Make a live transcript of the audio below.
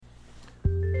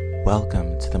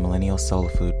Welcome to the Millennial Soul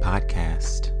Food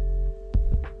Podcast.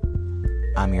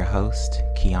 I'm your host,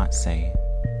 Keonce.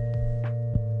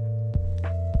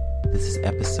 This is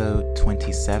episode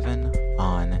 27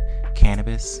 on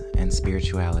cannabis and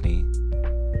spirituality.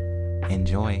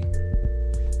 Enjoy.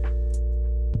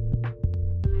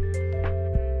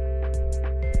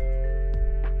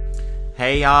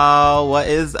 Hey y'all, what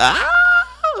is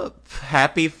up?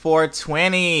 Happy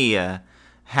 420.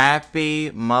 Happy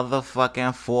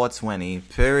motherfucking 420,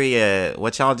 period.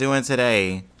 What y'all doing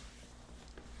today?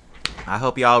 I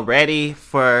hope y'all ready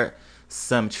for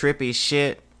some trippy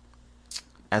shit.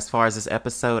 As far as this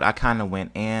episode, I kind of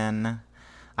went in.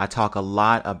 I talk a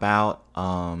lot about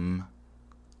a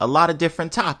lot of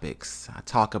different topics. I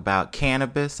talk about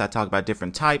cannabis. I talk about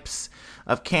different types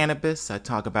of cannabis. I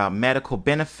talk about medical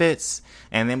benefits.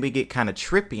 And then we get kind of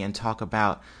trippy and talk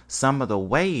about some of the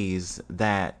ways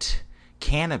that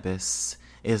cannabis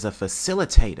is a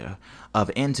facilitator of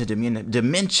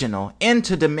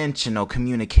interdimensional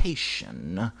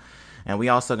communication. And we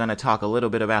also going to talk a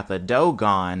little bit about the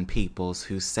Dogon peoples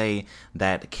who say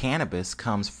that cannabis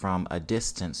comes from a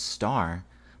distant star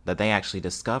that they actually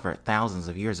discovered thousands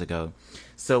of years ago.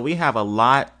 So we have a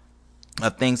lot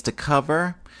of things to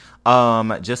cover.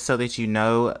 Just so that you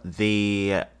know,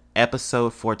 the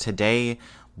episode for today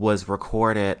was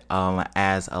recorded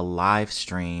as a live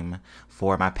stream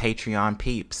for my Patreon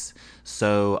peeps.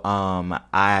 So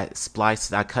I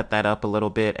cut that up a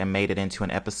little bit and made it into an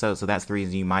episode. So that's the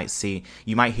reason you might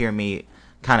hear me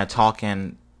kind of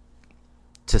talking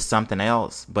to something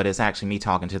else, but it's actually me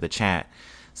talking to the chat.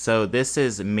 So this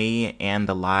is me and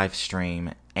the live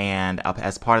stream. And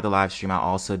as part of the live stream, I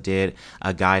also did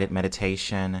a guided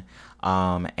meditation.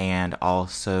 And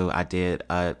also I did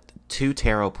 2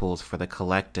 tarot pulls for the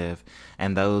collective,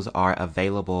 and those are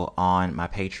available on my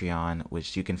Patreon,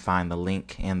 which you can find the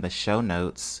link in the show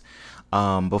notes.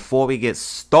 Before we get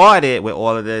started with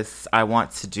all of this, I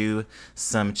want to do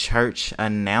some church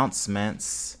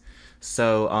announcements.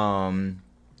 So,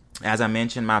 as I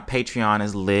mentioned, my Patreon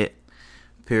is lit,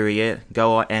 period.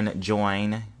 Go and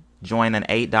join an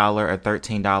 $8 or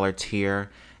 $13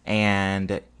 tier,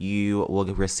 and you will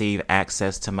receive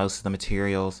access to most of the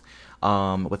materials.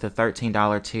 With the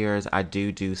 $13 tiers, I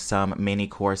do some mini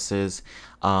courses,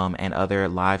 and other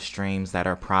live streams that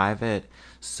are private.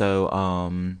 So,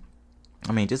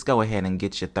 just go ahead and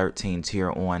get your 13 tier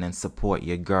on and support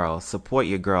your girl. Support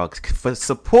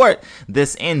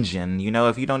this engine. You know,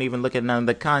 if you don't even look at none of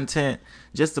the content,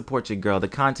 just support your girl. The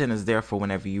content is there for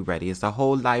whenever you're ready. It's a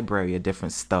whole library of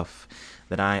different stuff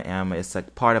that it's a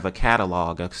part of a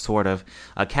catalog, a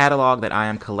catalog that I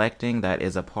am collecting that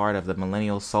is a part of the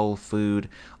Millennial Soul Food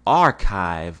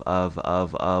archive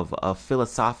of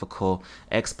philosophical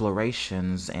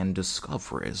explorations and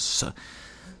discoveries.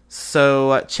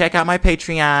 So check out my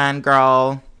Patreon,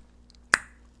 girl.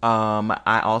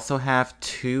 I also have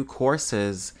 2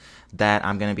 courses that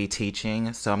I'm going to be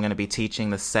teaching. So I'm going to be teaching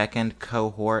the 2nd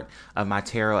cohort of my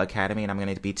Tarot Academy, and I'm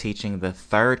going to be teaching the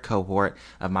 3rd cohort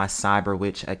of my Cyber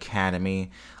Witch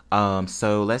Academy.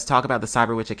 So let's talk about the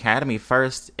Cyber Witch Academy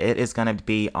first. It is going to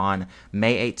be on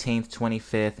May 18th,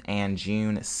 25th, and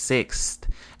June 6th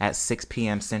at 6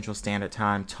 p.m. Central Standard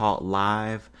Time, taught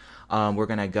live. We're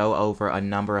going to go over a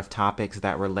number of topics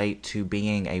that relate to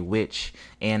being a witch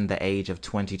in the age of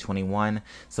 2021.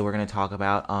 So we're going to talk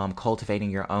about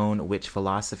cultivating your own witch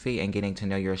philosophy and getting to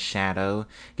know your shadow.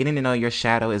 Getting to know your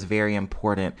shadow is very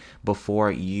important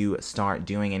before you start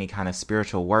doing any kind of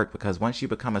spiritual work, because once you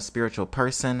become a spiritual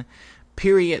person,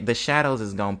 period, the shadows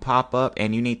is going to pop up,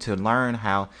 and you need to learn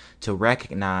how to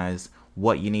recognize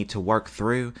what you need to work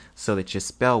through so that your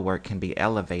spell work can be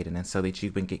elevated and so that you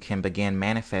can begin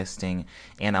manifesting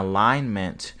in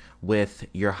alignment with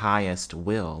your highest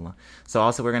will. So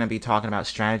also we're going to be talking about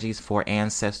strategies for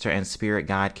ancestor and spirit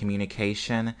guide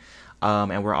communication.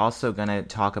 And we're also going to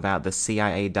talk about the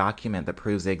CIA document that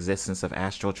proves the existence of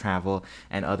astral travel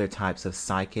and other types of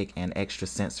psychic and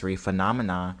extrasensory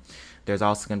phenomena. There's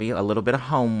also going to be a little bit of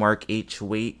homework each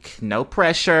week. No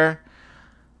pressure.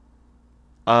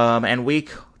 And week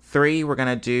 3, we're going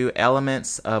to do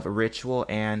elements of ritual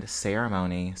and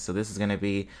ceremony. So this is going to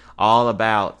be all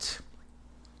about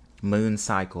moon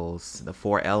cycles, the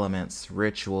 4 elements,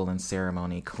 ritual and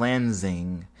ceremony,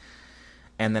 cleansing.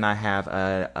 And then I have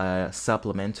a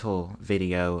supplemental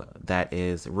video that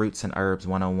is Roots and Herbs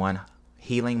 101,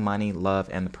 Healing, Money, Love,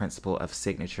 and the Principle of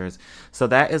Signatures. So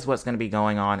that is what's going to be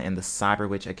going on in the Cyber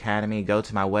Witch Academy. Go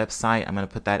to my website. I'm going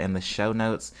to put that in the show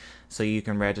notes so you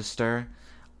can register.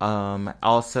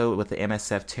 Also with the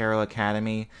MSF Tarot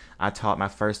Academy, I taught my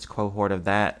first cohort of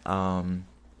that.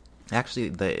 Actually,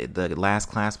 the last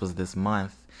class was this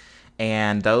month,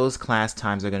 And those class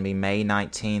times are going to be May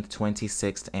 19th,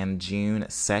 26th, and June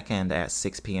 2nd at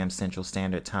 6 p.m. Central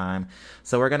Standard Time.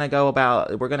 So we're going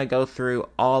to go through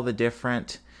all the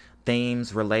different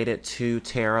themes related to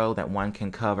tarot that one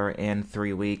can cover in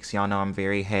 3 weeks. Y'all know I'm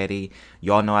very heady.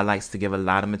 Y'all know I likes to give a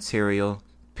lot of material,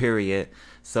 period.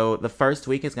 So the first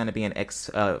week is going to be an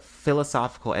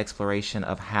philosophical exploration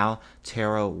of how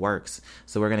tarot works.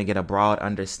 So we're going to get a broad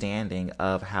understanding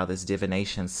of how this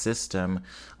divination system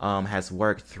has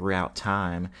worked throughout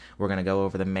time. We're going to go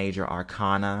over the major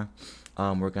arcana.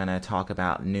 We're going to talk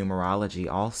about numerology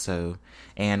also.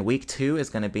 And week 2 is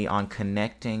going to be on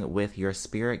connecting with your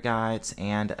spirit guides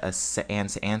and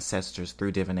ancestors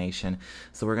through divination.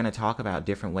 So we're going to talk about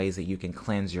different ways that you can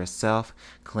cleanse yourself,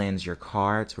 cleanse your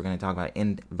cards. We're going to talk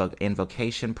about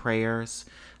invocation prayers,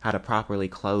 how to properly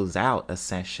close out a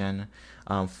session,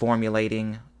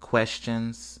 formulating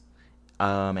questions,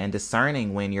 and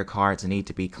discerning when your cards need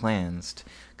to be cleansed,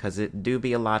 because it do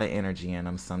be a lot of energy in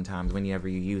them sometimes whenever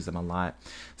you use them a lot.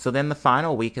 So then the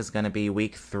final week is going to be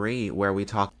week 3, where we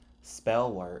talk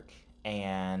spell work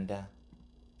and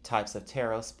types of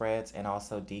tarot spreads, and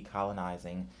also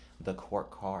decolonizing the court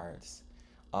cards.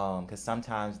 Because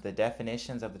sometimes the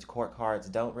definitions of the court cards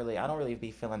I don't really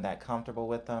be feeling that comfortable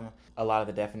with them. A lot of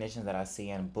the definitions that I see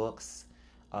in books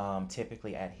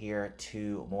typically adhere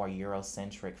to more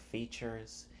Eurocentric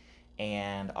features,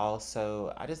 and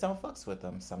also I just don't fucks with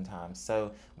them sometimes.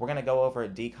 So we're going to go over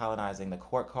decolonizing the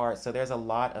court cards. So there's a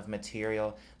lot of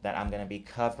material that I'm going to be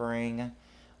covering.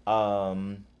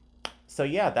 So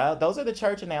yeah, those are the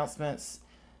church announcements.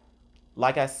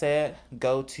 Like I said,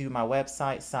 go to my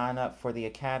website, sign up for the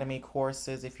Academy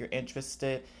courses if you're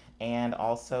interested, and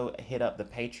also hit up the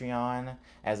Patreon.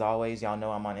 As always, y'all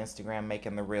know I'm on Instagram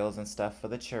making the reels and stuff for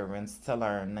the children to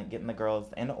learn, getting the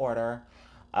girls in order.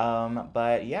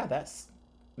 But yeah, that's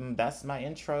my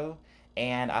intro,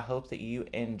 and I hope that you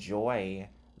enjoy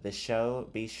the show.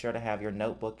 Be sure to have your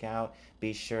notebook out.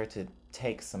 Be sure to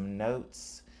take some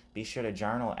notes. Be sure to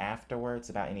journal afterwards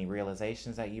about any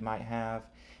realizations that you might have.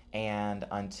 And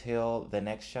until the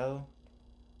next show,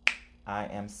 I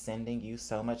am sending you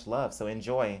so much love. So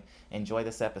enjoy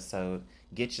this episode.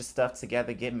 Get your stuff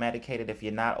together. Get medicated if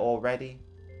you're not already.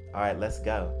 All right, let's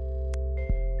go.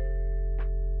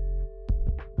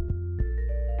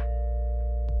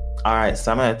 All right,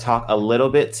 so I'm going to talk a little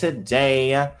bit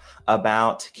today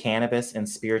about cannabis and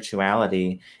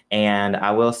spirituality. And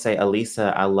I will say,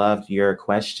 Elisa, I loved your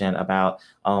question about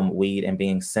weed and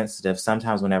being sensitive.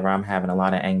 Sometimes whenever I'm having a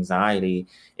lot of anxiety,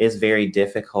 it's very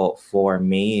difficult for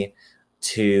me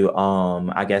to,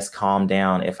 I guess, calm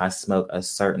down if I smoke a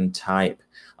certain type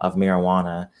of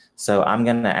marijuana. So I'm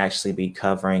going to actually be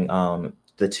covering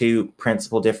the 2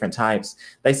 principal different types.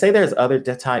 They say there's other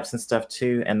types and stuff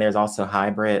too, and there's also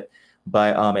hybrid,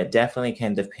 but it definitely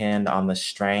can depend on the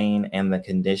strain and the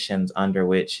conditions under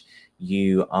which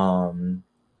you are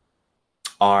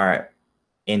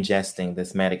ingesting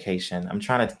this medication. I'm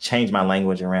trying to change my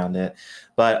language around it,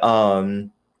 but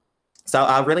so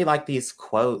I really like these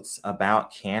quotes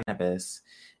about cannabis.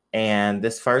 And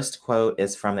this first quote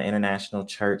is from the International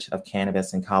Church of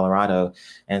Cannabis in Colorado.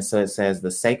 And so it says,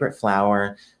 the sacred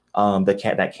flower,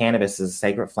 that cannabis is a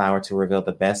sacred flower to reveal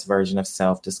the best version of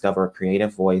self, discover a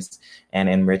creative voice, and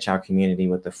enrich our community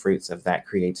with the fruits of that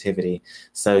creativity.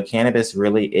 So cannabis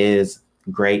really is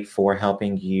great for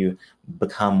helping you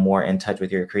become more in touch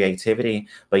with your creativity,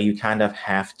 but you kind of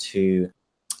have to,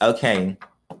 okay.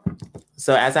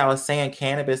 So as I was saying,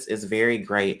 cannabis is very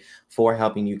great for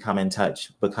helping you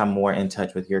become more in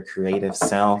touch with your creative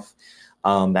self.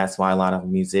 That's why a lot of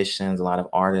musicians, a lot of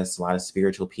artists, a lot of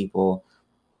spiritual people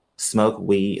smoke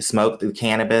the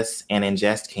cannabis and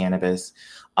ingest cannabis.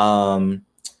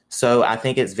 So I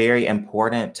think it's very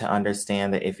important to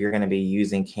understand that if you're going to be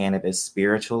using cannabis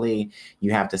spiritually,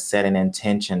 you have to set an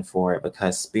intention for it,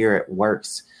 because spirit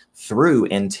works through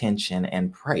intention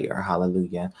and prayer.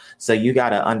 Hallelujah. So you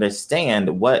got to understand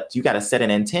you got to set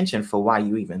an intention for why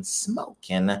you even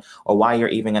smoking, or why you're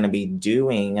even going to be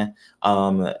doing,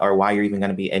 or why you're even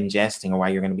going to be ingesting, or why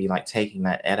you're going to be like taking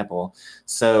that edible.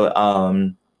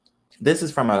 So, this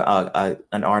is from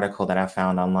an article that I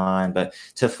found online, but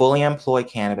to fully employ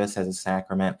cannabis as a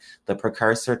sacrament, the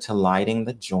precursor to lighting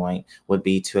the joint would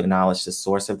be to acknowledge the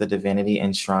source of the divinity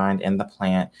enshrined in the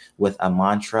plant with a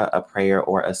mantra, a prayer,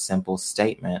 or a simple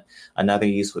statement. Another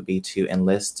use would be to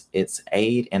enlist its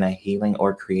aid in a healing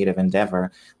or creative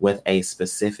endeavor with a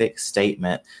specific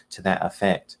statement to that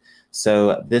effect.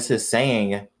 So this is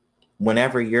saying,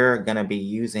 whenever you're going to be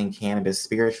using cannabis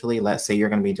spiritually, let's say you're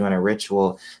going to be doing a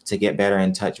ritual to get better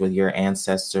in touch with your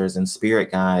ancestors and spirit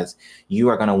guides, you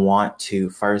are going to want to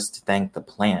first thank the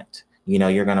plant. You know,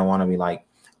 you're going to want to be like,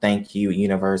 thank you,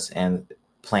 universe and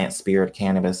plant spirit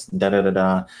cannabis, da da da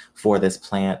da, for this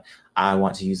plant. I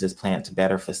want to use this plant to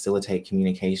better facilitate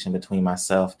communication between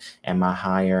myself and my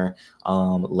higher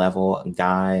level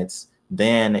guides.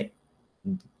 Then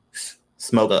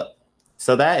smoke up.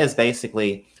 So that is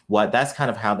basically that's kind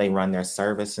of how they run their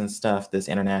service and stuff, this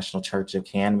International Church of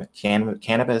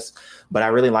Cannabis. But I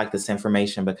really like this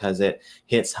information because it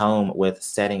hits home with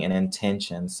setting an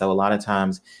intention. So a lot of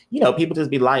times, you know, people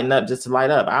just be lighting up just to light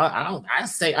up. I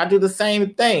say I do the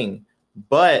same thing.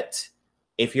 But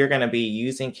if you're going to be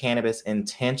using cannabis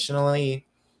intentionally,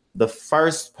 the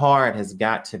first part has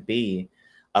got to be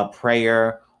a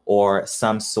prayer or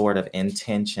some sort of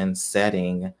intention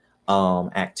setting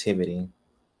activity.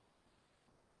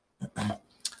 All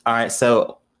right,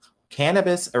 so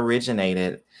cannabis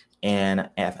originated in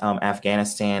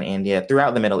Afghanistan, India,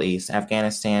 throughout the Middle East,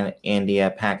 Afghanistan,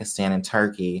 India, Pakistan, and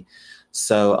Turkey.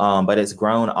 So, but it's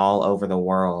grown all over the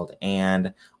world.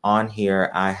 And on here,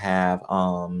 I have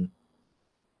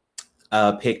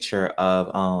a picture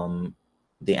of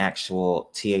the actual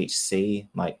THC,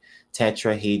 like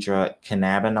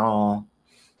tetrahydrocannabinol.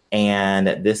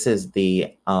 And this is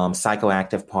the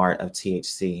psychoactive part of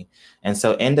THC. And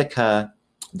so indica,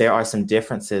 there are some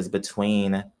differences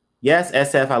between, yes,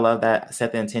 SF, I love that.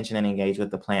 Set the intention and engage with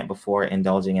the plant before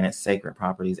indulging in its sacred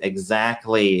properties.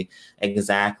 Exactly.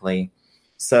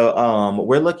 So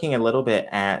we're looking a little bit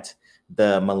at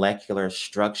the molecular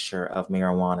structure of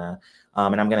marijuana.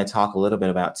 And I'm going to talk a little bit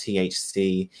about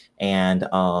THC and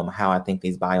how I think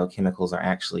these biochemicals are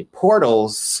actually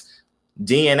portals,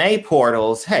 DNA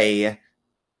portals. Hey,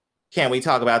 can we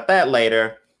talk about that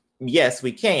later? Yes,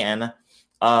 we can.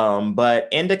 But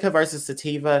indica versus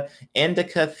sativa,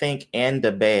 indica, think in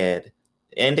the bed.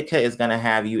 Indica is going to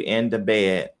have you in the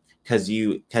bed because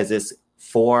it's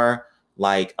for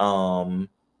like,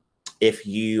 if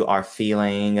you are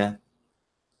feeling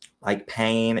like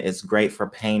pain, it's great for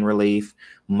pain relief,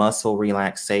 muscle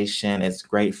relaxation. It's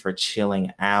great for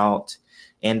chilling out.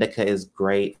 Indica is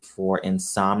great for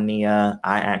insomnia.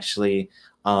 I actually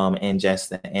ingest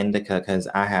the indica because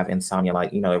I have insomnia,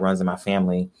 like, you know, it runs in my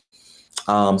family.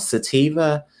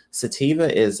 Sativa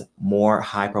is more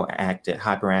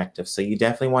hyperactive. So you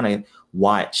definitely want to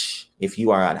watch if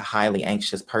you are a highly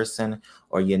anxious person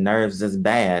or your nerves is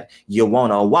bad. You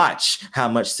want to watch how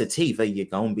much sativa you're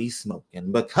going to be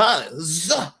smoking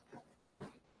because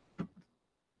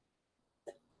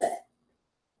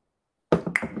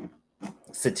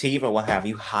sativa will have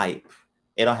you hype.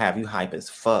 It'll have you hype as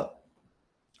fuck.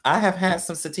 I have had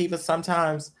some sativa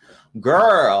sometimes.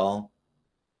 Girl,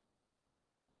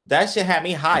 that shit had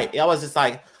me hype. I was just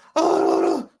like,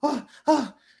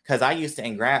 because I used to,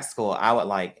 in grad school, I would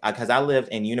like, because I lived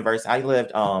in in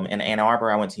Ann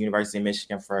Arbor. I went to University of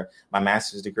Michigan for my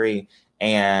master's degree.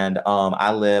 And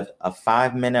I lived a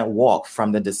 5-minute walk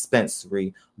from the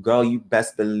dispensary. Girl, you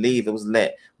best believe it was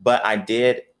lit. But I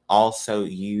did also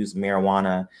use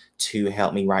marijuana to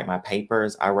help me write my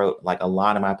papers. I wrote like a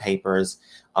lot of my papers.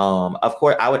 Of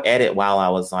course, I would edit while I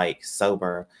was like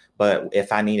sober. But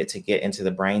if I needed to get into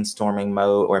the brainstorming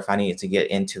mode, or if I needed to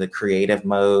get into the creative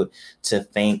mode to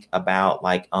think about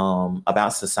like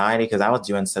about society, because I was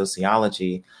doing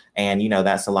sociology, and you know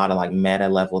that's a lot of like meta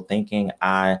level thinking.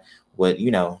 I would,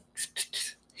 you know,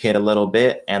 hit a little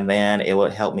bit, and then it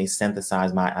would help me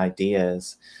synthesize my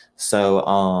ideas.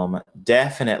 So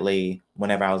definitely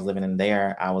whenever I was living in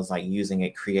there, I was like using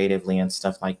it creatively and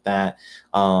stuff like that.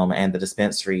 And the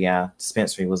dispensary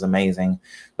was amazing.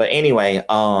 But anyway,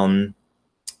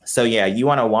 so yeah, you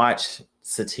want to watch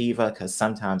sativa because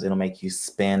sometimes it'll make you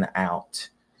spin out.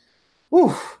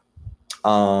 Whew.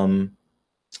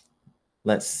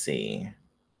 Let's see.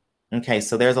 Okay,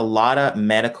 so there's a lot of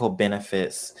medical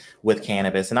benefits with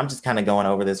cannabis, and I'm just kind of going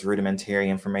over this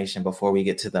rudimentary information before we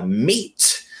get to the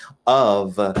meat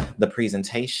of the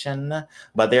presentation.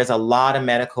 But there's a lot of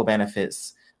medical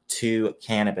benefits to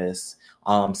cannabis.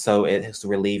 So it's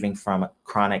relieving from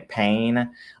chronic pain.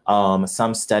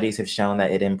 Some studies have shown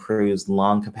that it improves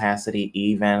lung capacity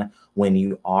even when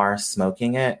you are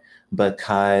smoking it,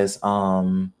 because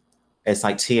it's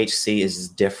like THC is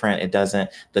just different.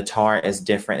 The tar is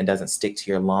different. It doesn't stick to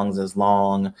your lungs as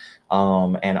long.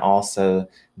 And also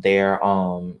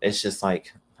it's just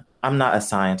like, I'm not a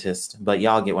scientist, but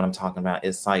y'all get what I'm talking about.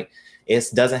 It's like, it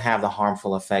doesn't have the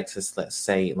harmful effects as, let's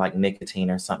say, like nicotine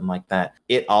or something like that.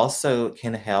 It also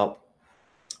can help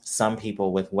some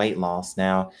people with weight loss.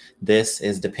 Now, this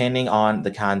is depending on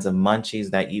the kinds of munchies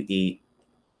that you eat.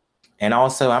 And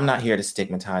also, I'm not here to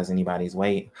stigmatize anybody's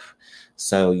weight.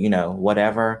 So, you know,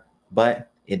 whatever.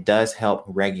 But it does help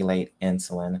regulate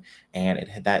insulin, and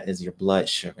that is your blood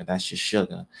sugar. That's your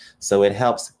sugar. So it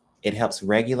helps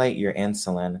regulate your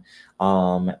insulin.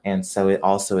 And so it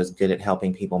also is good at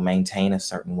helping people maintain a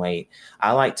certain weight.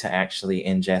 I like to actually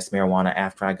ingest marijuana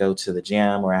after I go to the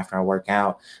gym or after I work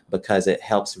out because it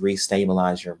helps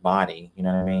restabilize your body. You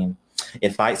know what I mean?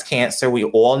 It fights cancer. We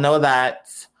all know that.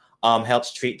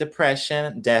 Helps treat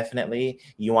depression. Definitely.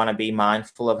 You want to be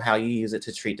mindful of how you use it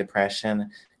to treat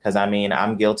depression. Because I mean,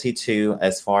 I'm guilty too,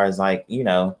 as far as like,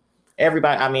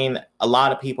 everybody, I mean, a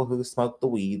lot of people who smoke the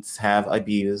weeds have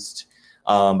abused.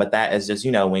 But that is just,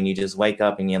 when you just wake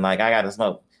up and you're like, I got to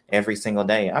smoke every single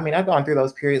day. I mean, I've gone through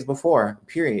those periods before,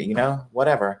 period,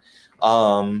 whatever.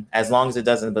 As long as it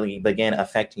doesn't begin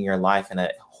affecting your life in a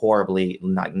horribly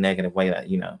negative way that,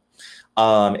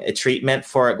 a treatment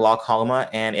for glaucoma,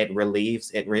 and it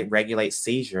regulates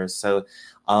seizures. So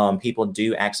people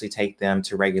do actually take them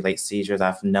to regulate seizures.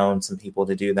 I've known some people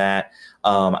to do that.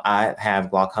 I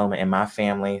have glaucoma in my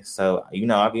family, so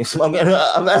I've been smoking.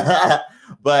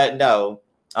 But no,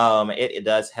 it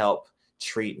does help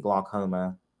treat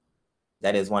glaucoma.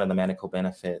 That is one of the medical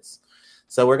benefits.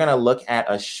 So we're going to look at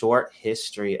a short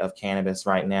history of cannabis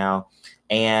right now.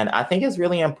 And I think it's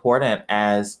really important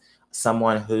as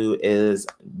someone who is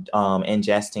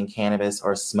ingesting cannabis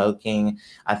or smoking.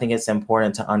 I think it's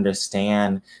important to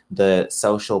understand the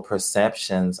social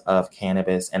perceptions of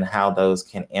cannabis and how those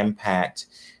can impact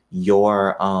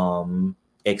your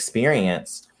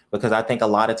experience. Because I think a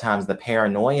lot of times the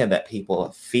paranoia that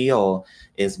people feel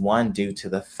is one due to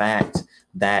the fact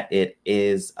that it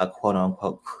is a quote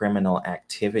unquote criminal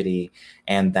activity,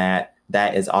 and that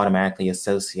is automatically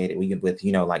associated with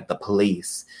like the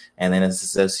police, and then it's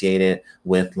associated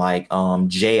with like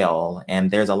jail.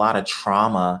 And there's a lot of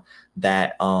trauma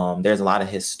that there's a lot of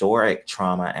historic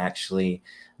trauma actually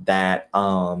that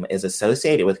is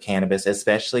associated with cannabis,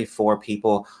 especially for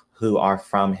people who are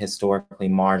from historically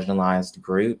marginalized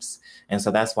groups. And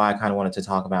so that's why I kind of wanted to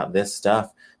talk about this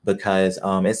stuff, because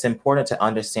it's important to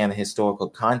understand the historical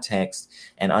context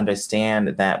and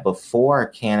understand that before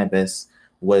cannabis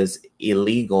was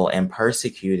illegal and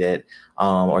persecuted,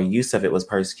 or use of it was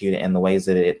persecuted in the ways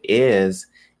that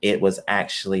it was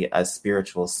actually a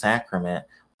spiritual sacrament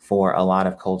for a lot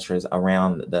of cultures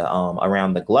around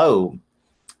the globe.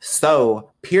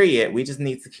 So, period, we just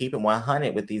need to keep it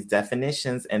 100 with these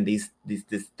definitions and this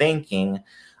thinking,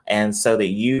 and so that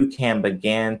you can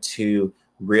begin to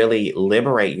really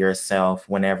liberate yourself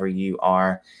whenever you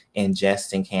are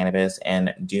ingesting cannabis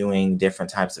and doing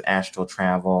different types of astral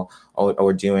travel,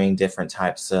 or doing different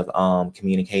types of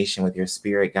communication with your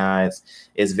spirit guides.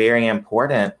 Is very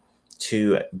important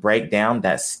to break down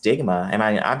that stigma. And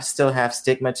I still have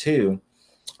stigma too,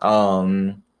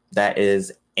 that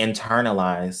is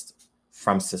internalized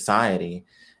from society.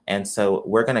 And so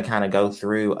we're going to kind of go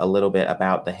through a little bit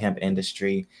about the hemp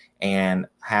industry and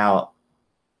how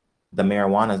the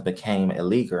marijuana became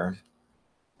illegal.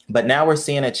 But now we're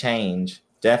seeing a change,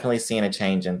 definitely seeing a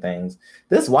change in things.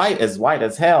 This white is white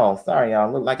as hell. Sorry,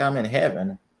 y'all. Look like I'm in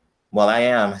heaven. Well, I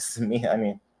am. It's me. I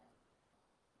mean,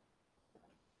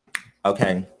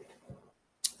 okay.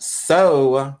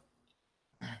 So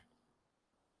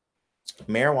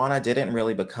marijuana didn't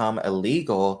really become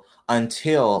illegal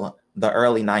until the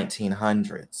early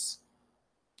 1900s.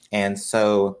 And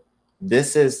so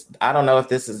this is, I don't know if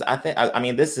this is, I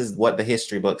mean, this is what the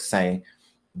history books say,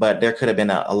 but there could have been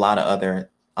a lot of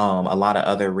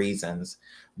other reasons.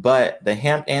 But the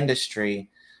hemp industry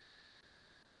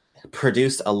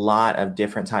produced a lot of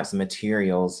different types of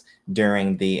materials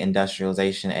during the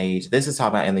industrialization age. This is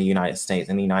talking about in the United States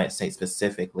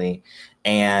specifically.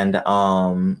 And in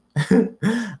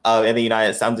the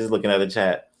United States, I'm just looking at the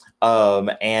chat.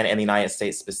 And in the United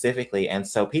States specifically. And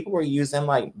so people were using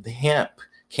like the hemp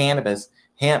is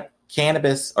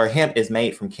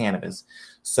made from cannabis.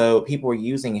 So people were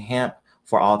using hemp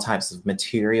for all types of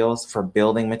materials, for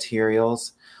building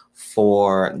materials,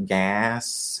 for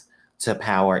gas to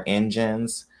power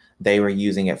engines. They were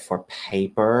using it for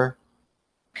paper.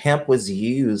 Hemp was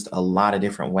used a lot of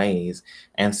different ways.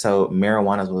 And so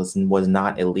marijuana was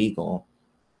not illegal.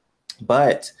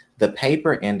 But the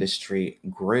paper industry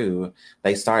grew.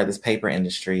 They started this paper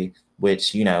industry,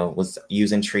 which, was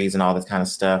using trees and all this kind of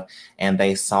stuff. And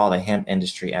they saw the hemp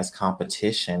industry as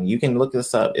competition. You can look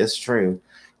this up. It's true.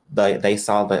 They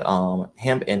saw the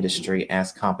hemp industry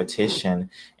as competition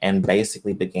and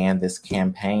basically began this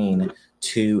campaign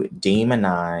to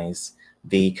demonize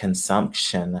the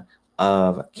consumption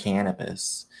of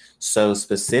cannabis. So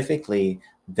specifically,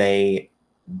 they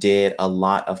did a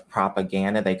lot of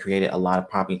propaganda. They created a lot of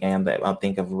propaganda. I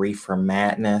think of Reefer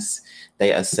Madness.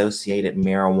 They associated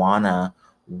marijuana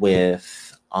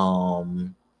with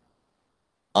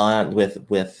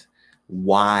with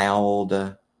wild,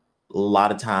 a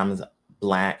lot of times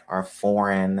Black or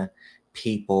foreign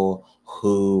people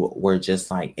who were just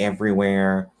like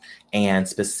everywhere, and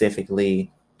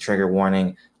specifically, trigger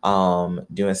warning,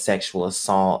 doing sexual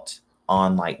assault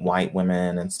on like white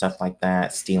women and stuff like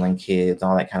that, stealing kids,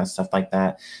 all that kind of stuff like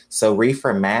that. So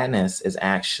Reefer Madness is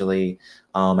actually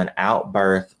an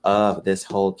outbirth of this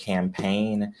whole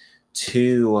campaign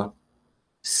to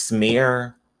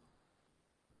smear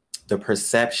the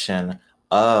perception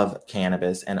of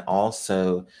cannabis, and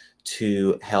also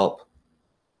to help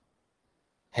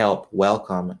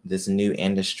welcome this new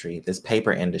industry, this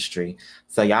paper industry.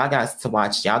 So y'all got to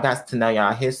watch, y'all got to know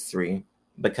y'all history,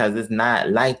 because it's not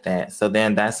like that. So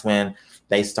then that's when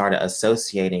they started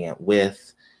associating it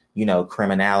with, you know,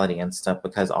 criminality and stuff,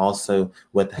 because also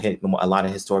with a lot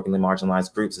of historically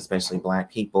marginalized groups, especially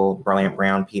Black people,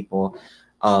 brown people,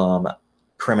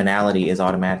 criminality is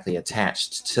automatically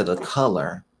attached to the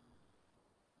color.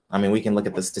 I mean, we can look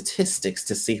at the statistics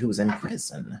to see who's in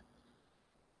prison.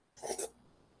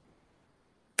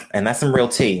 And that's some real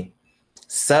tea.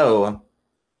 So,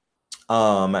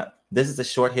 this is a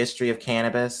short history of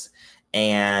cannabis,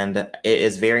 and it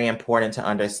is very important to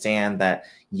understand that,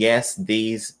 yes,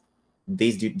 these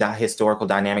historical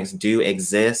dynamics do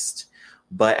exist,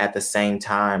 but at the same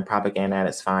time, propaganda at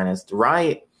its finest,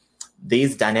 right?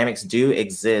 These dynamics do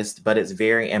exist, but it's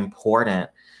very important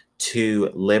to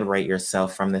liberate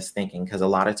yourself from this thinking, because a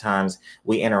lot of times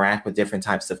we interact with different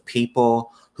types of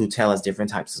people who tell us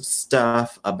different types of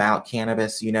stuff about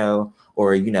cannabis, you know,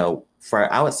 or, you know,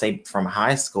 I would say from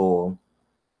high school.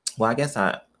 Well, I guess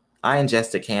I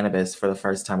ingested cannabis for the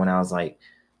first time when I was like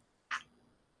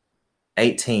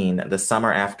 18, the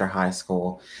summer after high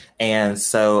school. And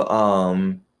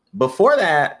so before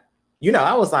that, you know,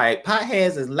 I was like,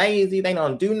 potheads is lazy, they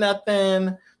don't do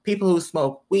nothing. People who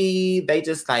smoke weed, they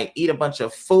just like eat a bunch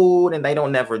of food and they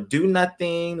don't never do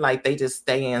nothing. Like they just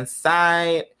stay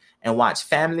inside and watch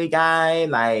Family Guy,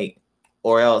 like,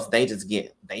 or else they just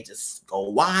go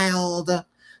wild.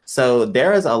 So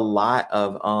there is a lot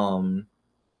of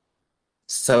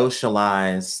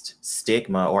socialized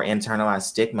stigma or internalized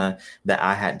stigma that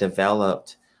I had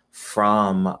developed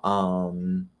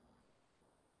from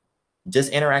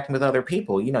just interacting with other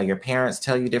people. You know, your parents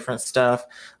tell you different stuff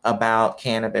about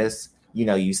cannabis. You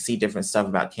know, you see different stuff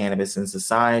about cannabis in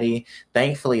society.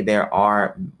 Thankfully, there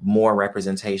are more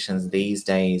representations these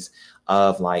days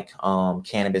of like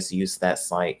cannabis use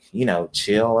that's like, you know,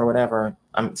 chill or whatever.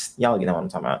 Y'all, you know what I'm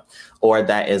talking about. Or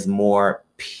that is more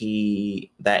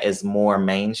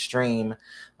mainstream.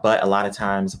 But a lot of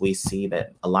times we see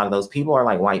that a lot of those people are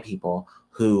like white people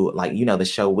who, like, you know, the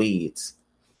show Weeds.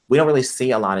 We don't really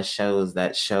see a lot of shows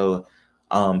that show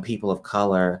people of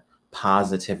color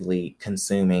positively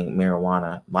consuming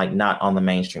marijuana, like not on the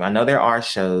mainstream. I know there are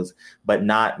shows, but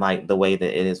not like the way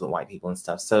that it is with white people and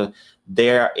stuff. So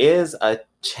there is a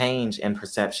change in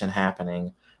perception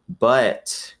happening,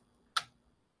 but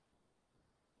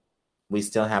we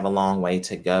still have a long way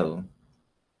to go.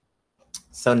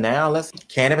 So now let's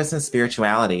cannabis and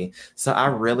spirituality. So I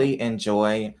really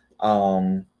enjoy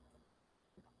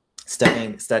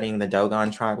studying the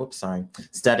Dogon tribe.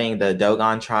 Studying the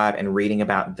Dogon tribe and reading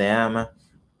about them.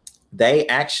 They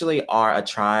actually are a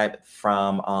tribe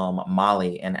from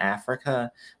Mali in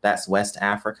Africa. That's West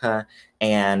Africa.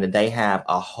 And they have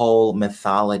a whole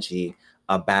mythology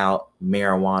about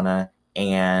marijuana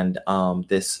and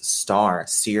this star,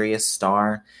 Sirius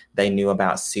star. They knew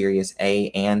about Sirius A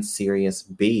and Sirius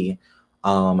B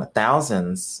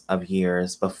thousands of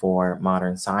years before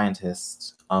modern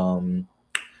scientists.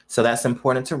 So that's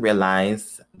important to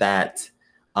realize that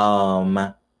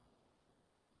there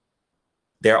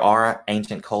are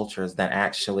ancient cultures that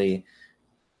actually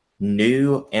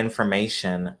knew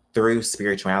information through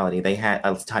spirituality. They had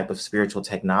a type of spiritual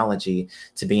technology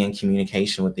to be in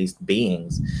communication with these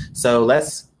beings. So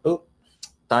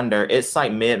thunder. It's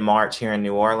like mid-March here in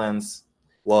New Orleans.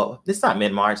 Well, it's not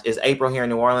mid-March. It's April here in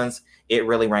New Orleans. It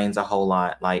really rains a whole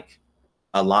lot, like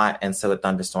a lot. And so it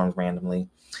thunderstorms randomly.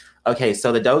 Okay,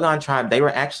 so the Dogon tribe, they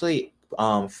were actually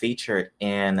featured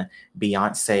in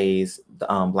Beyonce's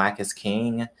Black is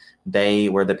King. They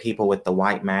were the people with the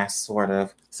white mask, sort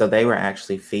of. So they were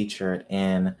actually featured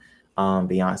in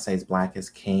Beyonce's Black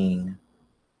is King.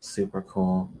 Super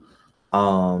cool.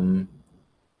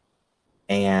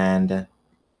 And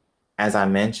as I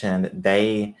mentioned,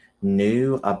 they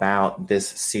knew about this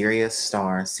Sirius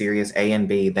star, Sirius A and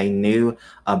B. They knew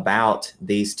about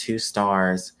these two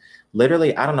stars.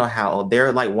 Literally, I don't know how old.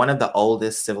 They're like one of the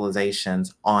oldest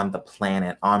civilizations on the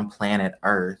planet, on planet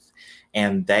Earth.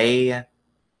 And they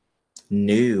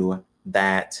knew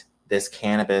that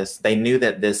they knew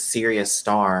that this Sirius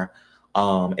star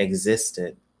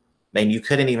existed. And you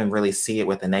couldn't even really see it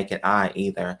with the naked eye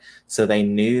either. So they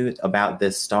knew about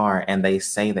this star, and they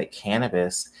say that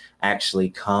cannabis actually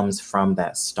comes from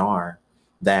that star,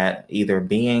 that either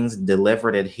beings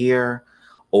delivered it here,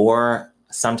 or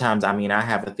sometimes, I mean, I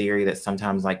have a theory that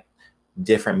sometimes like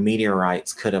different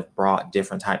meteorites could have brought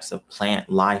different types of plant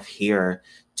life here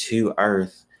to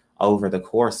Earth over the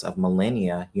course of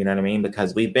millennia. You know what I mean?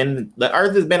 Because the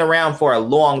Earth has been around for a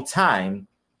long time.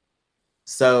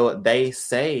 So they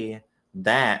say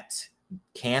that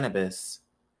cannabis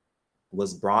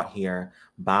was brought here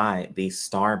by these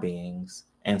star beings.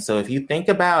 And so if you think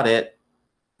about it,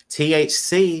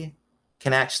 THC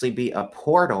can actually be a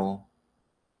portal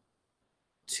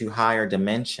to higher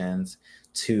dimensions,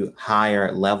 to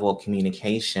higher level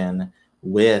communication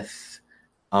with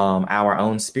our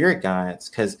own spirit guides,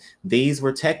 because these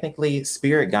were technically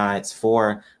spirit guides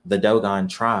for the Dogon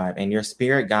tribe. And your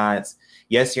spirit guides,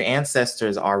 yes, your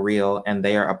ancestors are real and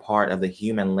they are a part of the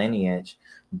human lineage,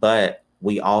 but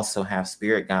we also have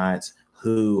spirit guides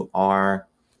who are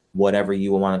whatever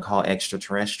you want to call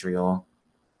extraterrestrial.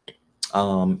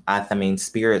 I mean,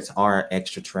 spirits are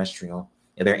extraterrestrial.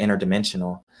 They're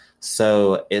interdimensional.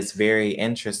 So it's very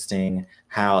interesting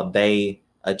how they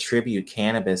attribute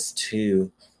cannabis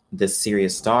to this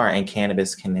Sirius star, and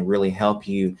cannabis can really help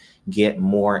you get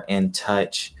more in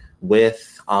touch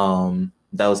with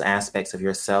those aspects of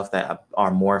yourself that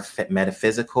are more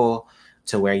metaphysical,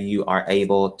 to where you are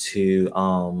able to,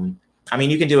 I mean,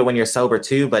 you can do it when you're sober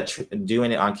too, but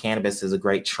doing it on cannabis is a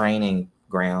great training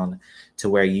ground to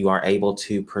where you are able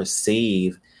to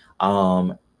perceive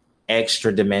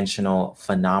extra dimensional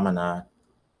phenomena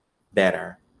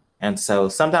better. And so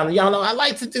sometimes, y'all know, I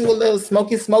like to do a little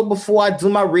smoky smoke before I do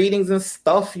my readings and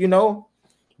stuff, you know,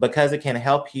 because it can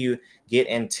help you get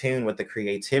in tune with the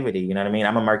creativity. You know what I mean?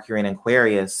 I'm a Mercury in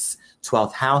Aquarius,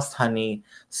 12th house, honey.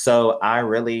 So I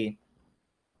really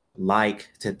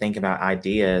like to think about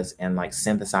ideas and like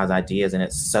synthesize ideas. And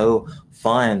it's so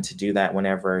fun to do that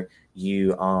whenever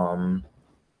you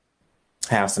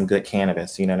have some good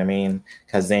cannabis, you know what I mean?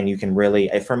 Because then you can really,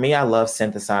 for me, I love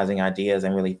synthesizing ideas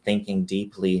and really thinking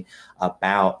deeply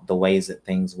about the ways that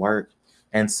things work.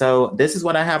 And so this is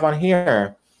what I have on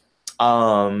here.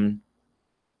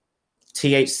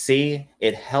 THC,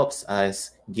 it helps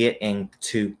us get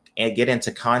into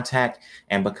contact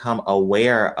and become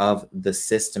aware of the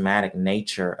systematic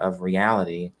nature of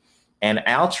reality. And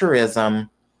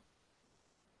altruism,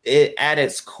 it at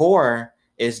its core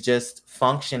is just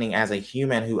functioning as a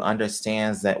human who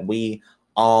understands that we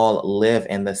all live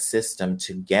in the system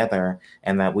together,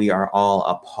 and that we are all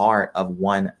a part of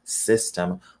one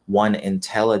system, one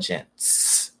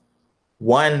intelligence,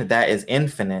 one that is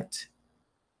infinite.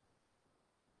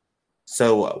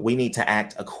 So we need to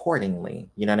act accordingly.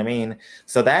 You know what I mean?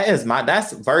 So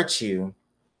that's virtue.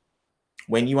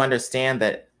 When you understand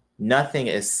that nothing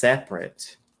is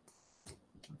separate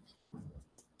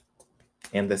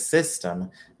in the system,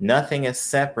 nothing is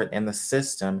separate in the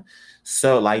system.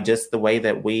 So like just the way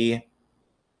that we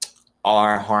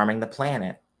are harming the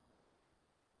planet.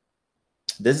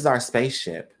 This is our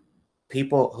spaceship.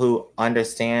 People who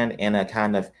understand in a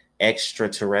kind of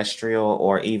extraterrestrial,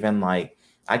 or even like,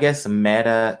 I guess,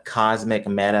 cosmic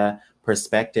meta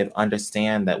perspective,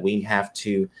 understand that we have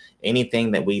to,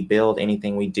 anything that we build,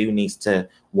 anything we do needs to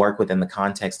work within the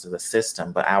context of the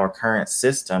system. But our current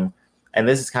system, and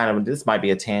this might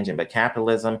be a tangent, but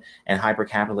capitalism and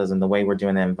hyper-capitalism, the way we're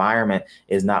doing the environment,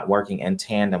 is not working in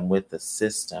tandem with the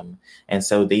system. And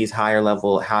so these higher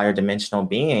level, higher dimensional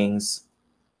beings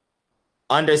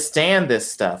understand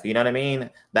this stuff. You know what I mean?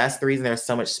 That's the reason there's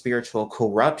so much spiritual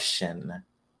corruption.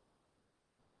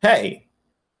 Hey,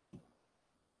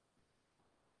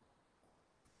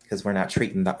 because we're not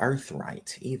treating the earth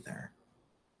right either.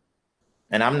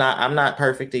 And I'm not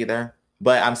perfect either,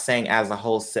 but I'm saying as a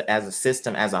whole, as a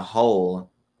system, as a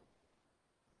whole,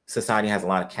 society has a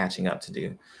lot of catching up to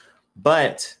do.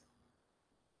 But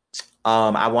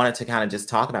I wanted to kind of just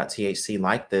talk about THC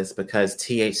like this, because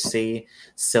THC,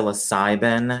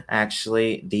 psilocybin,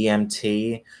 actually,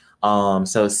 DMT.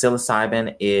 So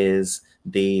psilocybin is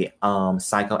the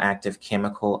psychoactive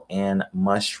chemical in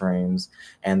mushrooms.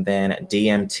 And then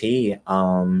DMT,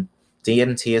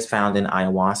 DMT is found in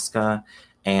ayahuasca,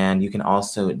 and you can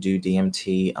also do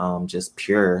DMT just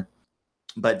pure.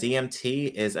 But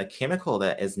DMT is a chemical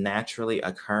that is naturally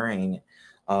occurring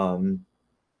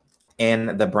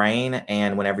in the brain,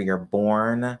 and whenever you're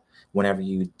born, whenever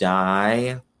you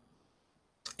die,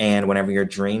 and whenever you're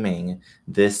dreaming,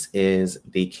 this is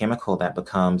the chemical that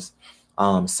becomes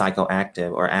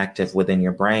psychoactive or active within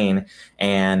your brain,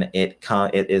 and it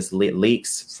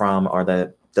leaks from, or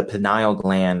the pineal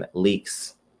gland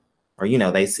leaks, or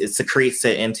it secretes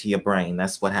it into your brain.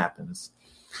 That's what happens.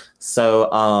 So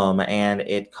and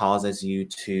it causes you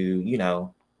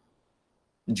to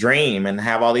dream and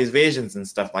have all these visions and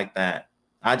stuff like that.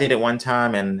 I did it one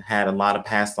time and had a lot of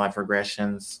past life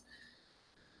regressions.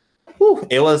 Whew,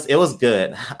 it was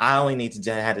good. I only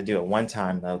had to do it one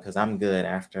time though, because I'm good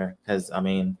after. Because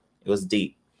it was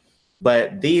deep.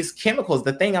 But these chemicals,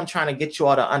 the thing I'm trying to get you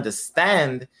all to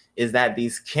understand is that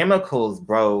these chemicals,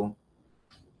 bro,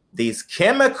 these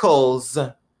chemicals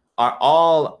are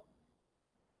all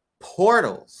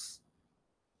portals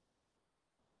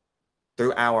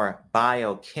through our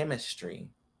biochemistry.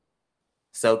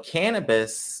 So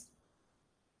cannabinoids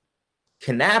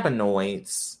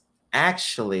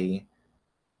actually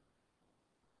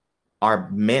are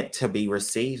meant to be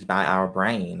received by our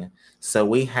brain. So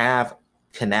we have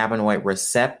cannabinoid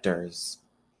receptors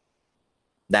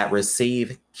that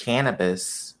receive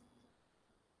cannabis,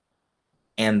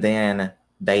 and then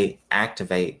they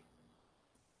activate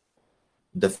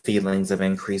the feelings of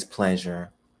increased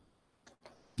pleasure.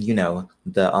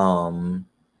 The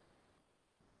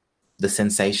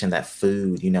sensation that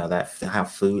food, that how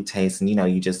food tastes, and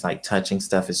you just like touching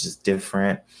stuff is just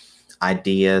different,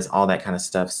 ideas, all that kind of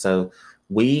stuff. So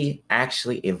we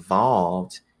actually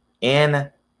evolved in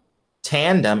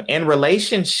tandem, in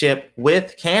relationship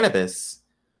with cannabis,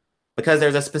 because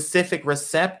there's a specific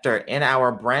receptor in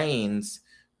our brains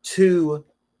to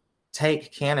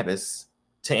take cannabis,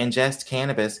 to ingest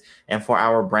cannabis, and for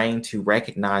our brain to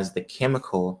recognize the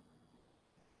chemical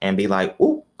and be like,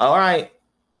 ooh, all right,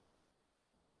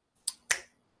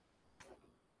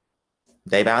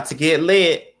 they about to get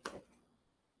lit.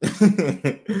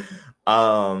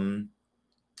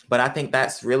 But I think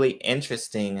that's really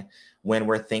interesting when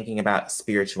we're thinking about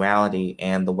spirituality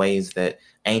and the ways that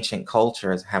ancient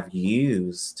cultures have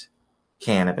used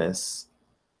cannabis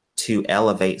to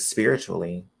elevate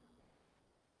spiritually.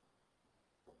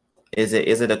 Is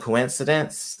it a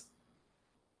coincidence?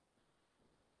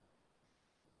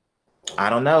 I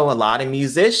don't know. A lot of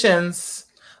musicians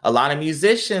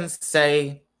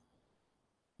say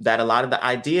that a lot of the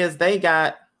ideas they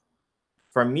got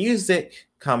from music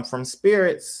come from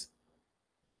spirits.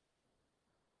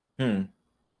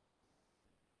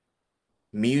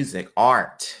 Music,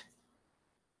 art.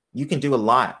 You can do a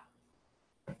lot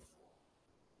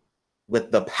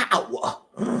with the power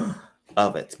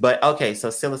of it. But okay, so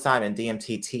psilocybin,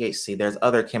 DMT, THC, there's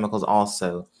other chemicals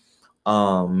also.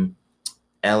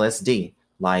 LSD,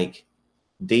 like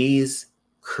these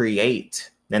create,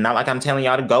 and not like I'm telling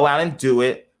y'all to go out and do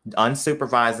it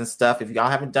unsupervised and stuff. If y'all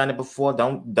haven't done it before,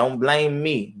 don't blame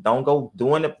me. Don't go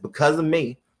doing it because of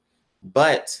me.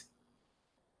 But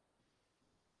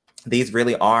these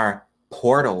really are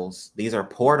portals. These are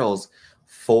portals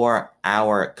for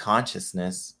our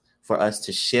consciousness, for us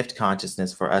to shift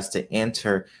consciousness, for us to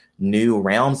enter new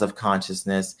realms of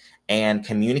consciousness and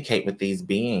communicate with these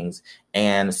beings,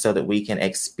 and so that we can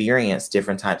experience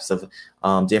different types of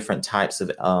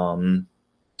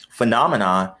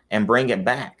phenomena and bring it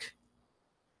back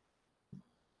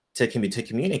to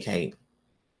communicate.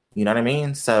 You know what I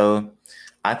mean? So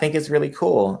I think it's really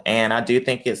cool, and I do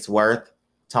think it's worth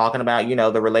talking about,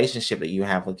 the relationship that you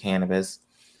have with cannabis.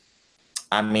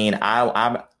 I mean,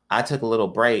 I took a little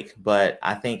break, but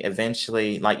I think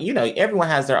eventually, everyone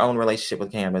has their own relationship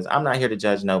with cannabis. I'm not here to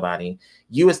judge nobody.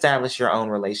 You establish your own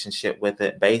relationship with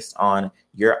it based on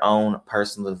your own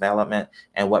personal development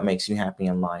and what makes you happy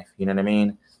in life. You know what I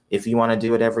mean? If you want to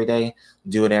do it every day,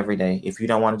 do it every day. If you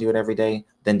don't want to do it every day,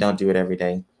 then don't do it every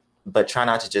day. But try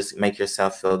not to just make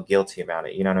yourself feel guilty about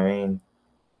it. You know what I mean?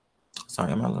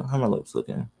 Sorry, how my lips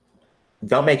looking?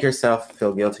 Don't make yourself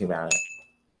feel guilty about it.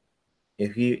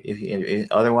 If you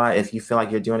feel like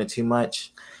you're doing it too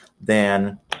much,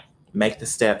 then make the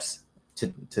steps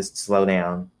to slow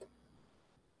down.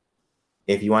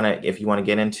 If you want to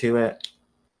get into it,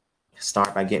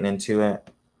 start by getting into it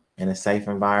in a safe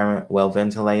environment, well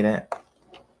ventilated.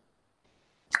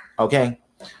 Okay.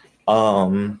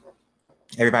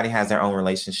 Everybody has their own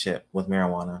relationship with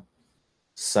marijuana.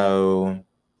 So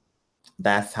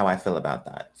that's how I feel about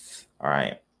that. All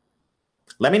right.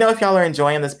 Let me know if y'all are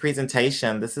enjoying this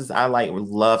presentation. I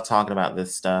love talking about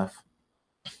this stuff.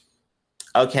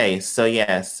 Okay, so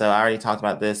I already talked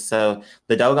about this. So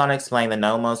the Dogon explained the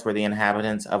Nomos were the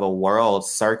inhabitants of a world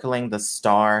circling the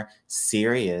star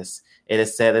Sirius. It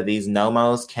is said that these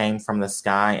Nomos came from the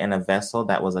sky in a vessel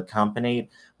that was accompanied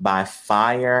by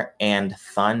fire and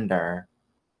thunder.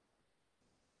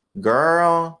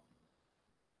 Girl,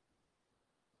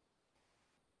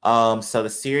 So the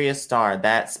Sirius star,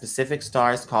 that specific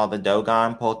star is called the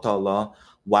Dogon Potolo,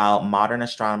 while modern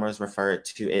astronomers refer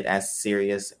to it as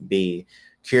Sirius B.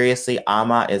 Curiously,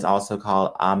 Amma is also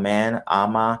called Amen.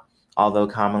 Amma, although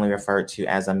commonly referred to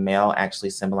as a male,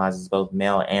 actually symbolizes both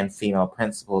male and female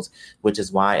principles, which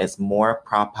is why it's more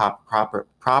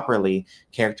properly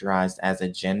characterized as a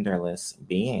genderless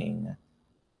being.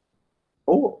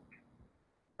 Oh,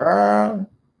 uh,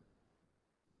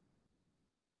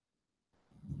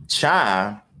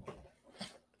 cha.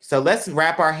 So let's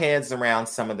wrap our heads around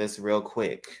some of this real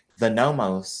quick. The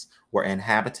Nomos were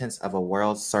inhabitants of a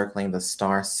world circling the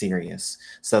star Sirius.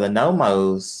 So the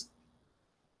Nomos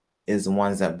is the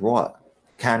ones that brought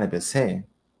cannabis here.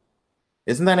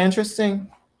 Isn't that interesting?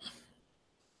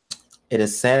 It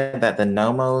is said that the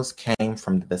Nomos came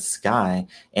from the sky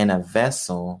in a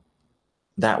vessel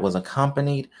that was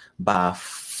accompanied by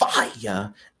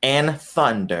fire and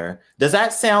thunder. Does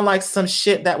that sound like some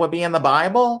shit that would be in the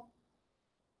Bible?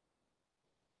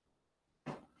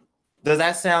 Does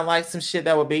that sound like some shit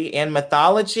that would be in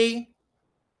mythology?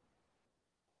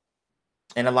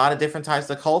 In a lot of different types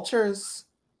of cultures?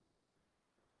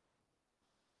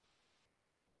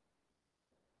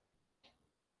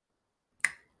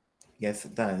 Yes,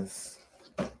 it does.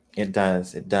 It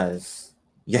does. It does.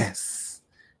 Yes,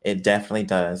 it definitely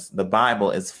does. The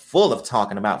Bible is full of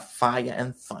talking about fire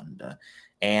and thunder.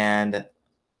 And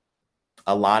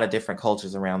a lot of different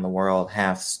cultures around the world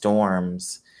have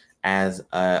storms as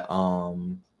a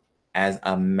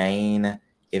main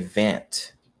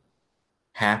event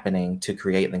happening to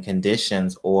create the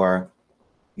conditions, or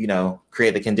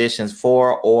create the conditions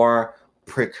for, or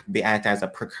act as a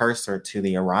precursor to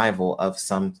the arrival of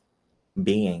some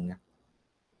being.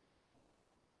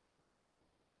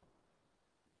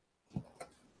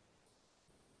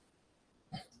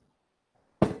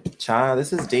 Child,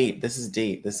 this is deep. This is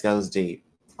deep. This goes deep.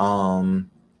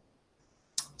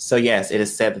 So yes, it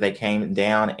is said that they came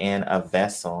down in a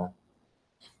vessel.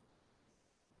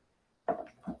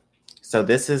 So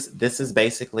this is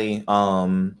basically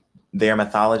their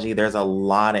mythology. There's a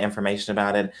lot of information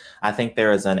about it. I think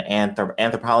there is an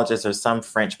anthropologist or some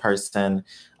French person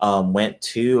went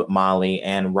to Mali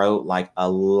and wrote like a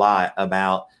lot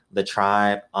about the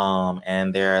tribe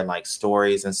and their like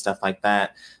stories and stuff like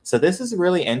that. So this is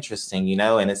really interesting,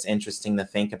 and it's interesting to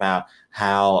think about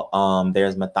how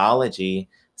there's mythology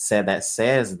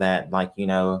says that, like,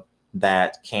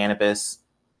 that cannabis,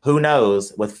 who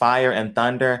knows, with fire and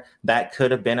thunder, that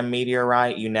could have been a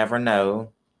meteorite. You never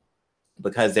know,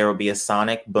 because there will be a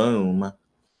sonic boom,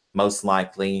 most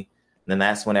likely. Then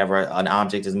that's whenever an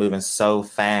object is moving so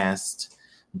fast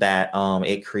that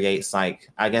it creates,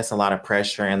 like, I guess, a lot of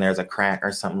pressure, and there's a crack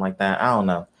or something like that. I don't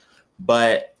know.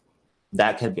 But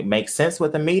that could make sense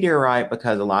with a meteorite,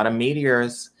 because a lot of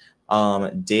meteors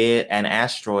did, and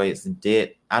asteroids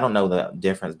did, I don't know the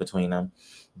difference between them,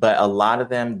 but a lot of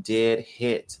them did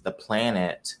hit the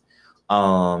planet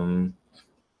for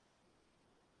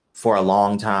a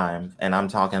long time. And I'm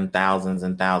talking thousands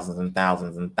and thousands and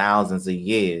thousands and thousands of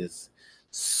years.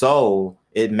 So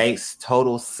it makes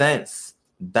total sense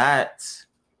that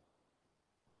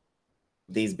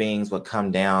these beings would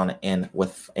come down in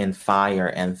fire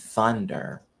and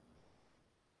thunder.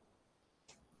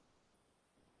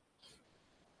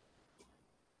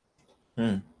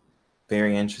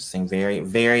 Very interesting. Very,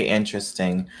 very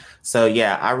interesting. So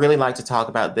yeah, I really like to talk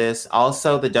about this.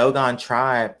 Also, the Dogon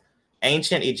tribe,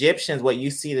 ancient Egyptians, what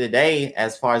you see today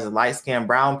as far as the light-skinned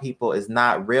brown people is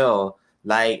not real.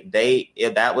 Like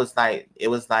it was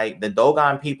like the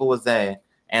Dogon people was there,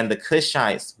 and the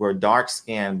Kushites were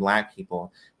dark-skinned black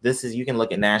people. You can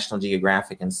look at National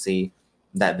Geographic and see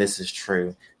that this is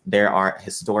true. There are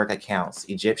historic accounts.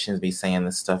 Egyptians be saying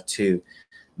this stuff too.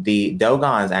 The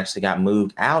Dogons actually got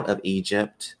moved out of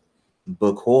Egypt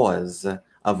because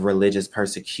of religious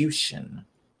persecution.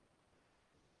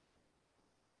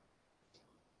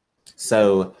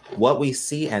 So what we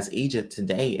see as Egypt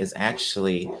today is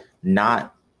actually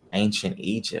not ancient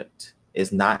Egypt.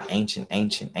 It's not ancient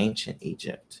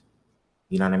Egypt.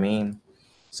 You know what I mean?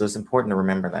 So it's important to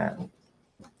remember that.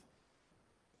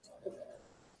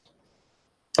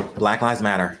 Black Lives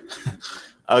Matter.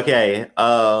 Okay.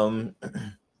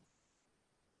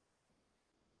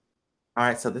 All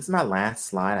right, so this is my last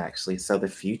slide, actually. So the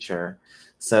future.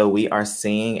 So we are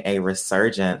seeing a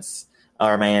resurgence.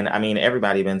 Or man, I mean,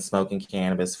 everybody been smoking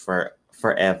cannabis for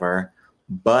forever,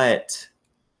 but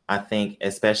I think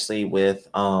especially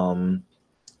with the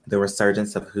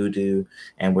resurgence of hoodoo,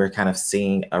 and we're kind of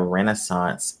seeing a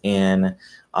renaissance in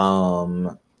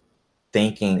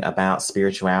thinking about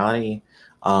spirituality.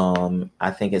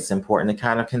 I think it's important to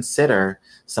kind of consider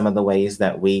some of the ways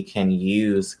that we can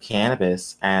use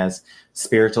cannabis as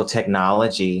spiritual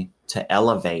technology to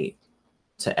elevate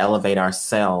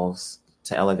ourselves,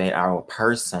 to elevate our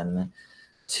person,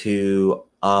 to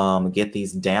get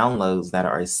these downloads that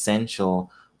are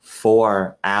essential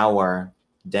for our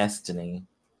destiny.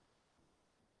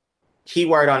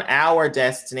 Keyword on our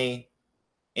destiny,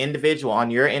 individual,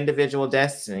 on your individual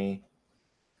destiny.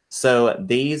 So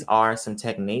these are some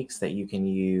techniques that you can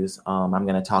use. I'm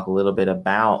going to talk a little bit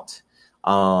about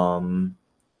to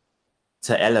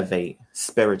elevate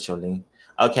spiritually.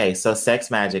 Okay, so sex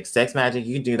magic. Sex magic,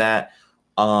 you can do that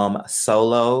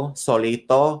solo,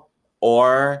 solito,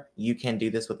 or you can do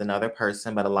this with another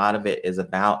person, but a lot of it is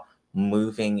about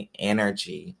moving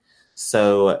energy.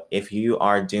 So if you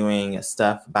are doing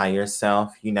stuff by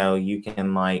yourself, you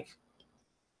can like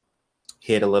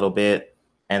hit a little bit.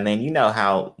 And then you know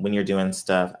how when you're doing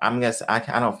stuff, I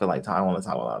don't feel like I want to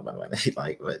talk a lot about it,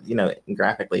 like, but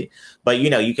graphically, but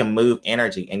you can move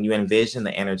energy and you envision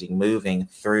the energy moving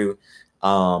through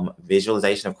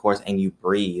visualization, of course, and you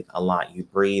breathe a lot. You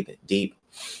breathe deep,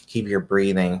 keep your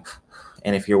breathing.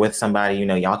 And if you're with somebody,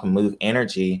 y'all can move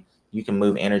energy. You can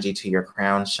move energy to your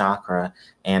crown chakra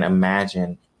and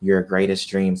imagine your greatest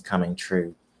dreams coming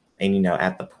true. And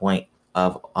at the point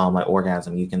of my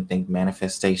orgasm, you can think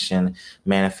manifesting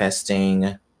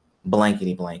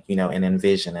blankety blank, and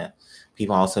envision it.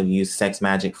 People also use sex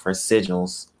magic for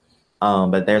sigils,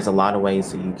 but there's a lot of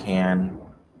ways that you can.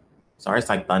 Sorry, it's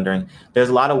like thundering. There's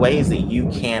a lot of ways that you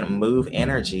can move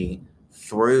energy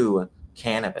through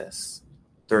cannabis,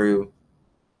 through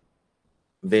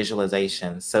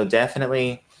visualization. So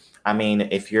definitely,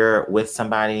 if you're with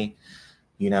somebody,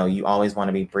 you always want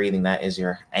to be breathing. That is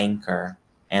your anchor.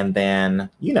 And then,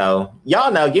 y'all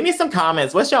know, give me some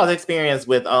comments. What's y'all's experience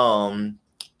with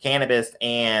cannabis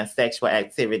and sexual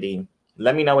activity?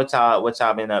 Let me know what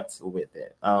y'all been up to with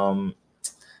it.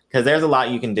 Because there's a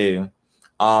lot you can do.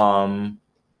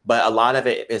 But a lot of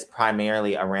it is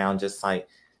primarily around just like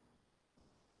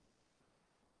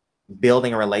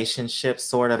building a relationship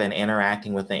sort of and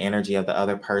interacting with the energy of the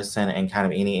other person and kind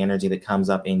of any energy that comes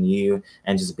up in you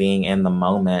and just being in the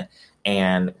moment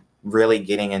and really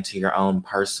getting into your own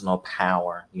personal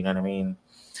power. You know what I mean?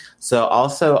 So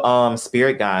also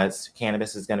spirit guides,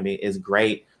 cannabis is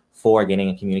great for getting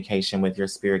in communication with your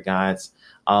spirit guides.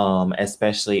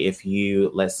 Especially if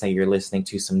let's say you're listening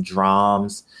to some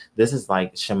drums. This is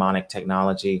like shamanic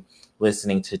technology,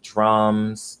 listening to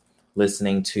drums,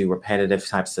 listening to repetitive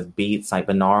types of beats, like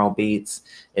binaural beats,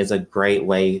 is a great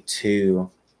way to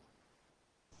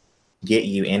get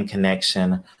you in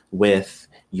connection with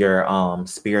your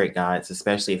spirit guides,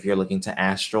 especially if you're looking to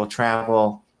astral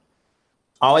travel.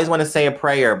 Always want to say a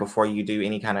prayer before you do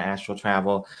any kind of astral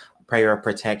travel, prayer of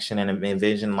protection, and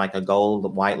envision like a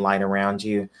gold white light around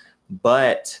you.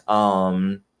 But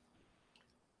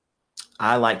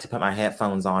I like to put my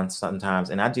headphones on sometimes,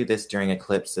 and I do this during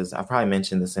eclipses. I've probably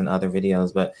mentioned this in other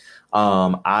videos, but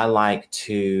I like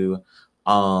to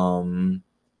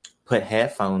put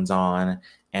headphones on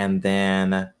and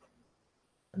then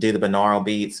do the binaural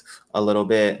beats a little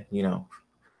bit,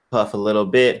 puff a little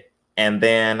bit. And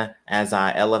then as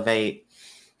I elevate,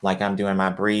 like I'm doing my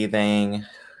breathing,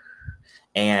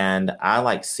 and I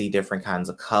like see different kinds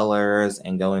of colors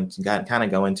and go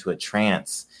into a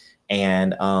trance.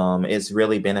 And it's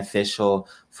really beneficial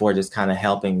for just kind of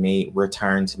helping me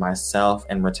return to myself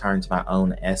and return to my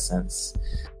own essence.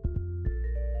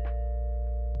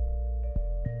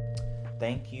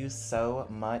 Thank you so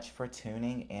much for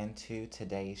tuning into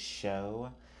today's show.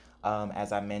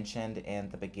 As I mentioned in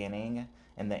the beginning,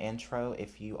 in the intro,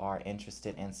 if you are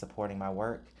interested in supporting my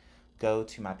work, go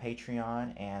to my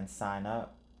Patreon and sign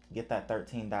up. Get that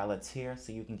 $13 tier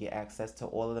so you can get access to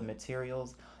all of the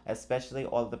materials, especially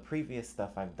all of the previous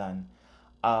stuff I've done.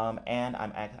 And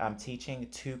I'm teaching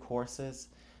 2 courses,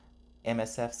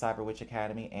 MSF Cyber Witch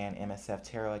Academy and MSF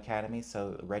Tarot Academy.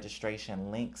 So registration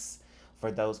links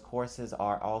for those courses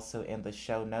are also in the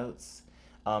show notes.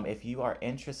 If you are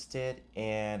interested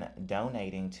in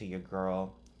donating to your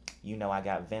girl, I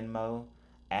got Venmo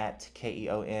at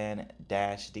KEON-DILLON.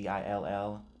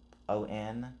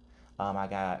 I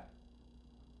got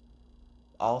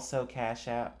also Cash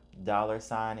App,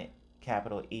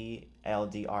 capital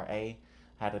ELDRA.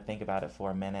 Had to think about it for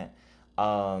a minute.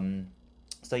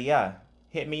 So yeah,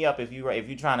 hit me up if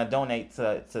you're trying to donate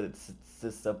to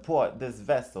support this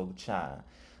vessel, child.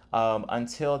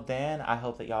 Until then, I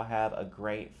hope that y'all have a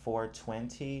great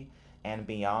 420 and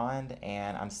beyond.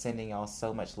 And I'm sending y'all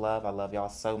so much love. I love y'all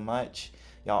so much.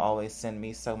 Y'all always send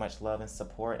me so much love and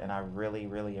support, and I really,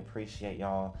 really appreciate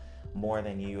y'all more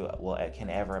than you can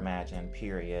ever imagine,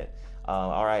 period.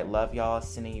 All right, love y'all.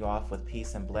 Sending you off with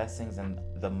peace and blessings and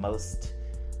the most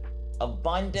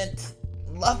abundant,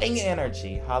 loving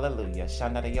energy. Hallelujah.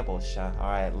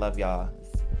 All right, love y'all.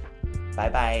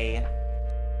 Bye-bye.